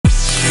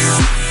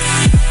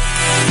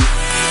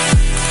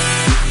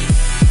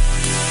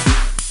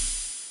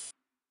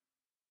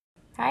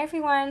Hi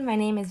everyone, my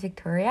name is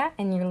Victoria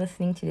and you're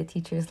listening to the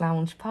Teachers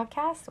Lounge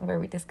podcast where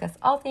we discuss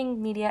all things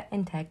media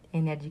and tech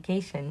in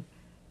education.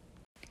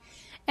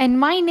 And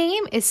my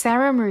name is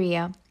Sarah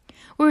Maria.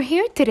 We're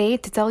here today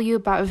to tell you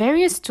about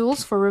various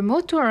tools for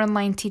remote or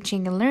online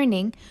teaching and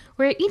learning,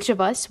 where each of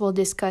us will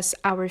discuss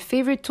our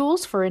favorite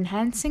tools for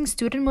enhancing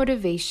student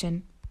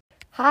motivation.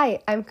 Hi,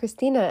 I'm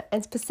Christina,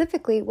 and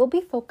specifically, we'll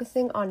be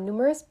focusing on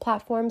numerous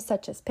platforms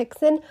such as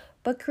Pixin,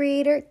 Book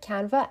Creator,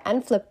 Canva,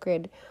 and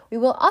Flipgrid. We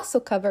will also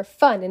cover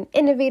fun and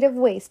innovative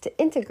ways to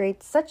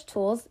integrate such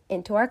tools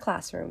into our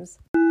classrooms.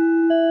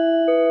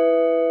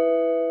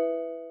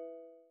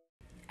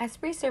 As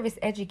pre-service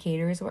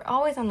educators, we're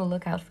always on the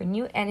lookout for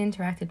new and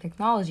interactive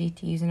technology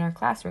to use in our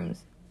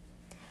classrooms.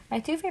 My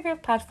two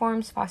favorite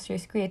platforms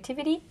fosters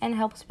creativity and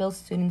helps build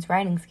students'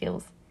 writing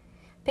skills.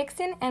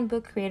 Pixin and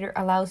Book Creator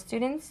allows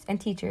students and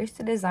teachers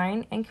to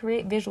design and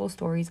create visual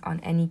stories on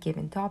any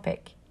given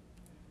topic.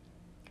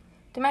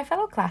 To my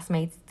fellow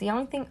classmates, the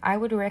only thing I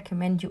would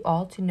recommend you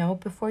all to know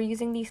before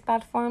using these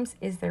platforms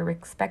is their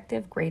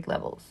respective grade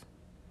levels.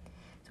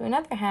 So in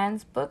other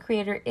hands, Book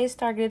Creator is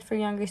targeted for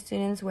younger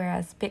students,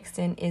 whereas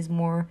Pixin is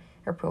more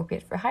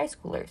appropriate for high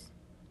schoolers.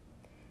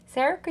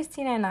 Sarah,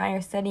 Christina, and I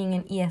are studying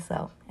in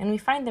ESL, and we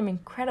find them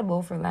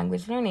incredible for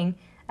language learning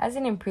as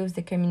it improves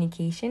the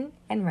communication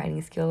and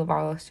writing skill of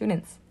our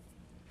students.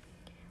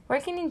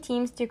 Working in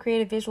teams to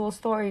create a visual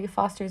story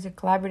fosters a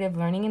collaborative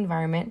learning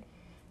environment.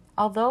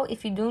 Although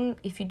if you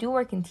do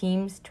work in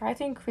teams, try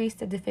to increase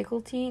the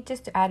difficulty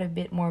just to add a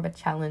bit more of a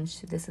challenge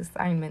to this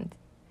assignment.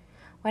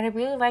 What I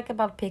really like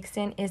about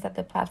Pixin is that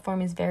the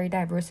platform is very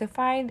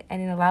diversified and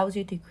it allows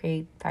you to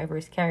create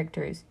diverse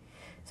characters.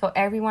 So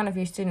every one of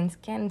your students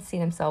can see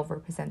themselves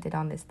represented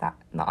on this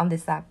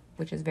app,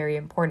 which is very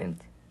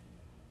important.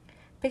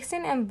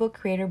 Pixin and Book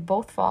Creator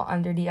both fall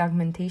under the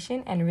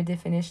augmentation and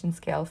redefinition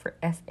scale for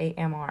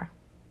SAMR.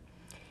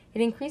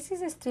 It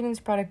increases a student's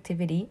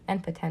productivity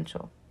and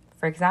potential.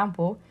 For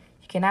example,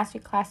 you can ask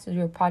your class to do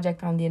a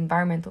project on the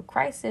environmental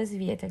crisis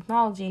via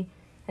technology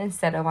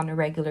instead of on a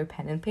regular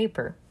pen and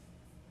paper.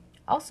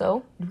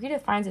 Also, it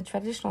redefines a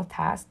traditional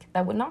task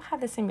that would not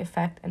have the same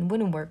effect and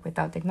wouldn't work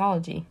without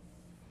technology.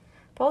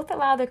 Both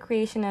allow the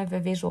creation of a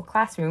visual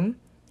classroom,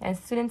 and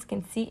students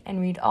can see and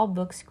read all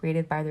books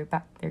created by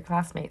their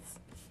classmates.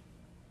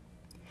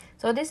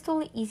 So this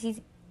tool is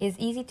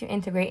easy to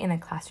integrate in a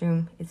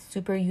classroom, it's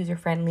super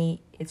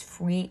user-friendly, it's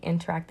free,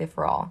 interactive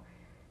for all.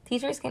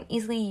 Teachers can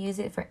easily use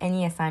it for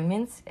any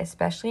assignments,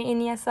 especially in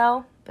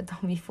ESL, but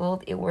don't be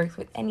fooled, it works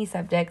with any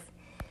subjects.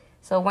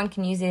 So one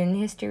can use it in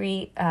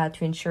history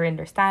to ensure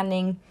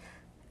understanding,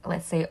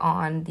 let's say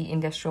on the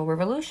Industrial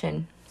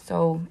Revolution.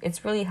 So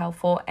it's really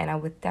helpful and I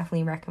would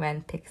definitely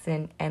recommend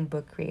Pixin and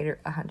Book Creator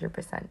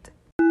 100%.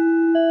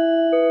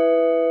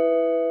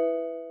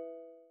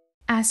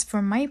 As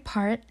for my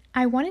part,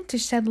 I wanted to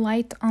shed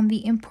light on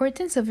the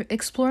importance of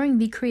exploring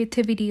the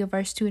creativity of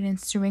our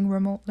students during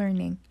remote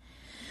learning.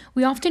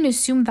 We often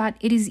assume that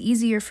it is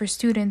easier for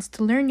students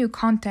to learn new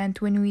content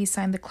when we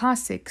assign the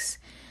classics,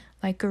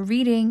 like a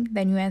reading,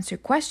 then you answer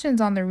questions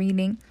on the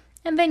reading,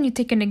 and then you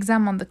take an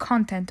exam on the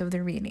content of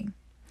the reading.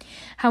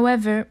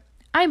 However,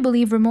 I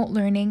believe remote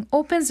learning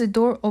opens the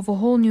door of a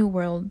whole new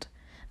world,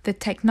 the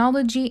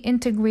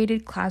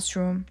technology-integrated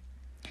classroom.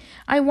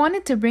 I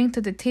wanted to bring to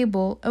the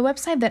table a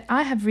website that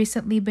I have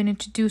recently been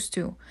introduced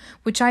to,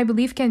 which I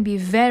believe can be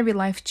very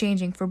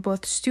life-changing for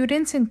both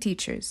students and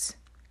teachers.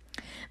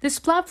 This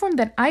platform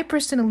that I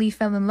personally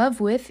fell in love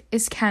with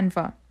is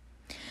Canva.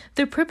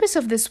 The purpose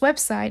of this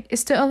website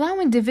is to allow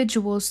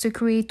individuals to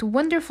create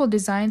wonderful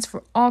designs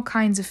for all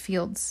kinds of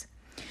fields.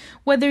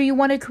 Whether you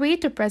want to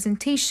create a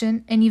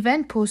presentation, an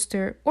event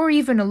poster, or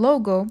even a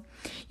logo,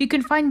 you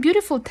can find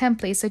beautiful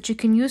templates that you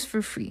can use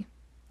for free.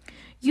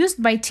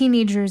 Used by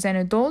teenagers and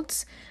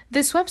adults,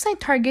 this website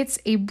targets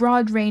a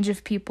broad range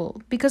of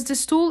people because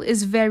this tool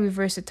is very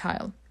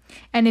versatile.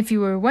 And if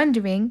you were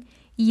wondering,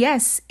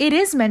 yes, it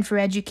is meant for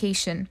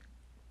education.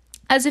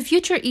 As a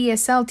future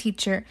ESL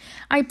teacher,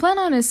 I plan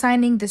on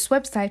assigning this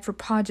website for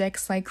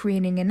projects like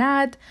creating an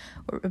ad,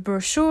 or a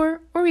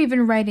brochure, or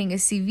even writing a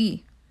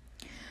CV.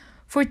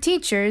 For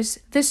teachers,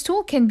 this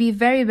tool can be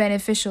very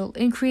beneficial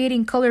in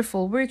creating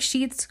colorful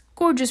worksheets,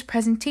 gorgeous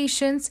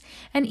presentations,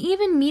 and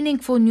even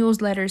meaningful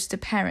newsletters to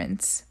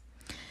parents.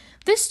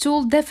 This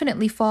tool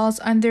definitely falls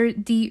under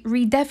the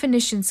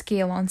redefinition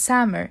scale on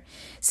SAMR,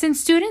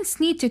 since students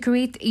need to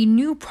create a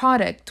new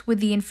product with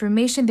the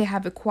information they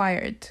have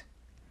acquired.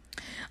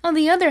 On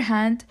the other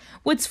hand,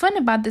 what's fun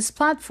about this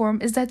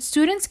platform is that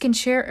students can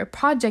share a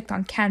project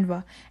on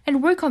Canva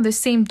and work on the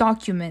same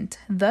document,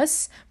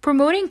 thus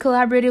promoting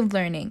collaborative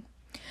learning.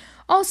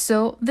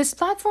 Also, this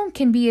platform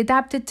can be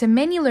adapted to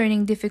many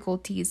learning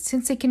difficulties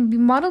since it can be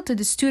modeled to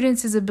the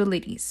student's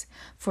abilities.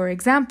 For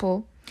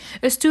example,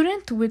 a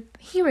student with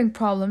hearing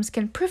problems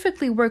can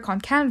perfectly work on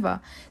Canva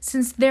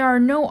since there are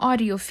no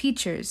audio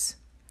features.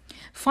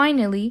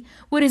 Finally,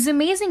 what is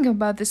amazing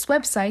about this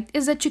website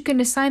is that you can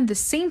assign the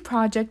same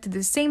project to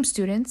the same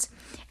students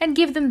and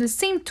give them the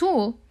same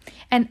tool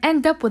and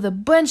end up with a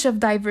bunch of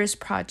diverse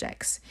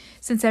projects,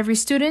 since every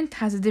student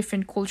has a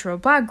different cultural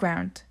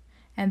background.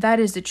 And that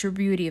is the true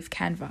beauty of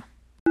Canva.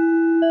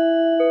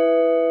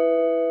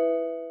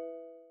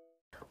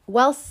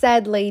 Well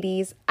said,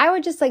 ladies. I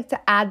would just like to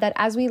add that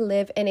as we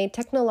live in a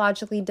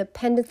technologically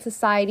dependent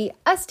society,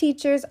 us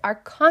teachers are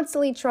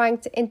constantly trying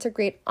to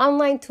integrate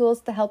online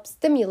tools to help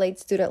stimulate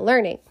student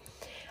learning.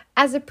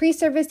 As a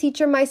pre-service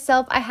teacher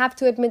myself, I have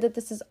to admit that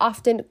this is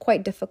often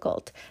quite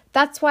difficult.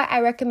 That's why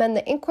I recommend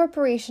the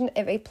incorporation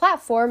of a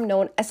platform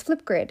known as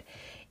Flipgrid.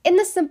 In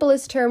the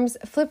simplest terms,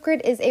 Flipgrid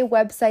is a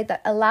website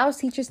that allows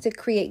teachers to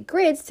create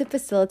grids to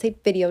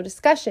facilitate video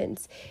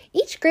discussions.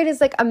 Each grid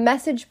is like a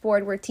message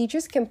board where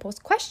teachers can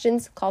post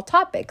questions called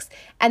topics,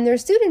 and their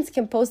students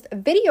can post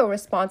video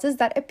responses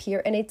that appear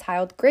in a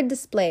tiled grid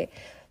display.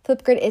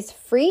 Flipgrid is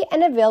free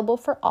and available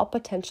for all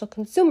potential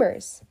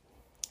consumers.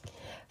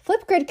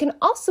 Flipgrid can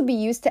also be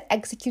used to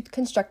execute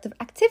constructive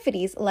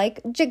activities like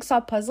jigsaw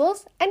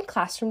puzzles and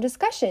classroom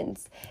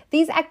discussions.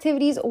 These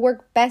activities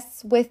work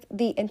best with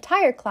the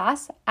entire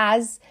class,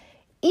 as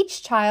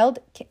each child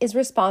is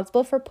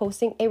responsible for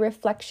posting a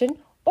reflection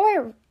or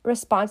a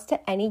response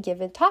to any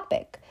given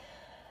topic.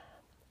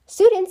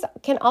 Students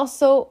can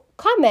also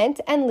comment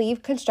and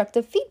leave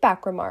constructive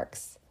feedback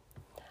remarks.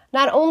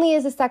 Not only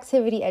is this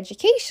activity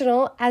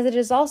educational, as it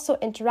is also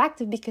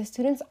interactive because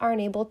students are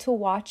enabled to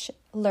watch,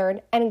 learn,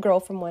 and grow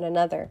from one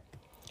another.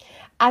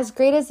 As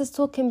great as this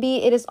tool can be,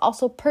 it is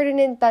also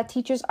pertinent that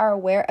teachers are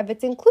aware of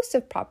its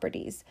inclusive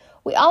properties.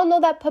 We all know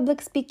that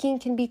public speaking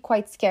can be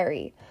quite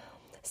scary.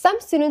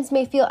 Some students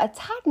may feel a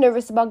tad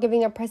nervous about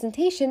giving a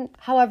presentation,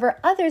 however,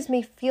 others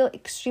may feel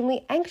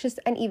extremely anxious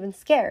and even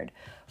scared.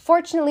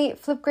 Fortunately,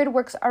 Flipgrid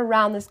works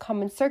around this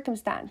common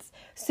circumstance.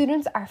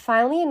 Students are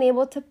finally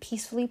enabled to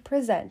peacefully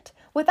present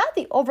without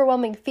the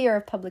overwhelming fear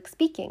of public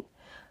speaking.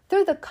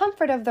 Through the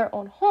comfort of their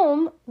own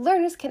home,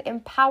 learners can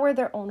empower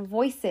their own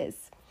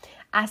voices.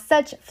 As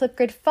such,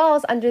 Flipgrid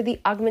falls under the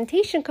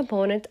augmentation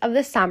component of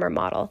the SAMR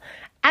model,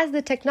 as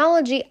the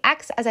technology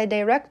acts as a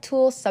direct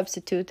tool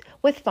substitute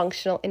with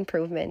functional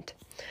improvement.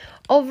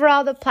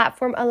 Overall, the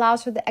platform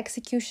allows for the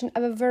execution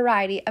of a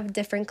variety of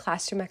different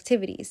classroom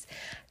activities.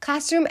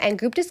 Classroom and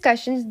group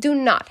discussions do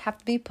not have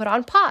to be put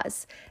on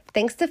pause.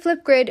 Thanks to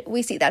Flipgrid,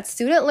 we see that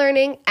student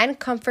learning and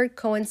comfort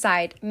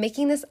coincide,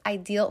 making this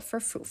ideal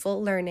for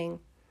fruitful learning.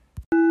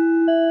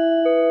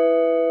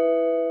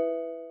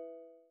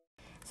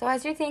 So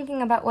as you're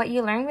thinking about what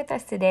you learned with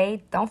us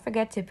today, don't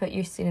forget to put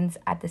your students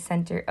at the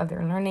center of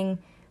their learning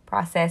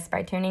process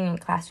by turning your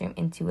classroom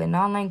into an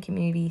online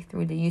community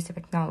through the use of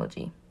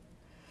technology.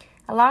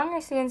 Allowing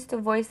our students to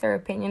voice their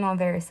opinion on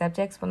various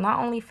subjects will not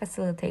only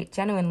facilitate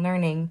genuine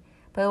learning,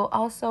 but it will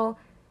also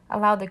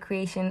allow the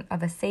creation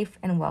of a safe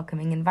and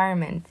welcoming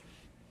environment.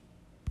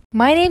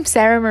 My name's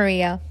Sarah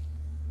Maria.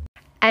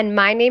 And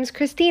my name's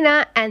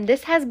Christina, and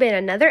this has been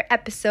another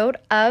episode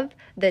of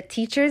the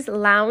Teachers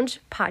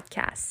Lounge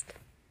podcast.